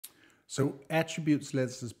So attributes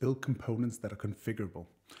lets us build components that are configurable.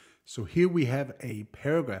 So here we have a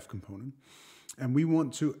paragraph component, and we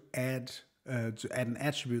want to add an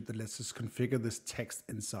attribute that lets us configure this text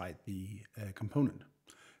inside the component.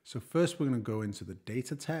 So first we're going to go into the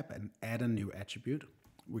data tab and add a new attribute.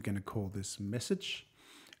 We're going to call this message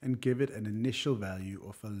and give it an initial value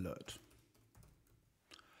of alert.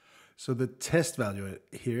 So the test value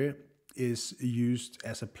here is used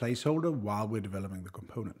as a placeholder while we're developing the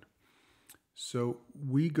component. So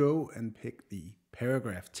we go and pick the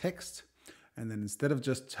paragraph text, and then instead of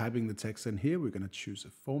just typing the text in here, we're going to choose a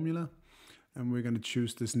formula, and we're going to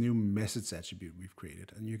choose this new message attribute we've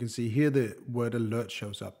created. And you can see here the word alert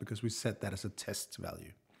shows up because we set that as a test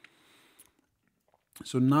value.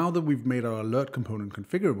 So now that we've made our alert component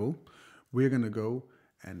configurable, we're going to go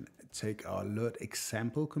and take our alert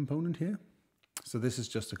example component here. So this is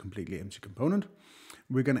just a completely empty component.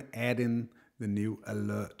 We're going to add in the new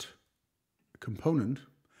alert component,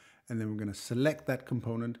 and then we're going to select that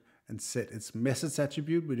component and set its message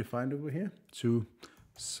attribute we defined over here to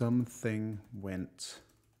something went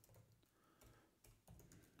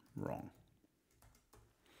wrong.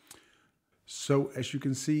 So as you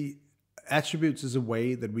can see, attributes is a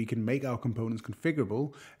way that we can make our components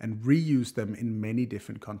configurable and reuse them in many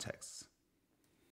different contexts.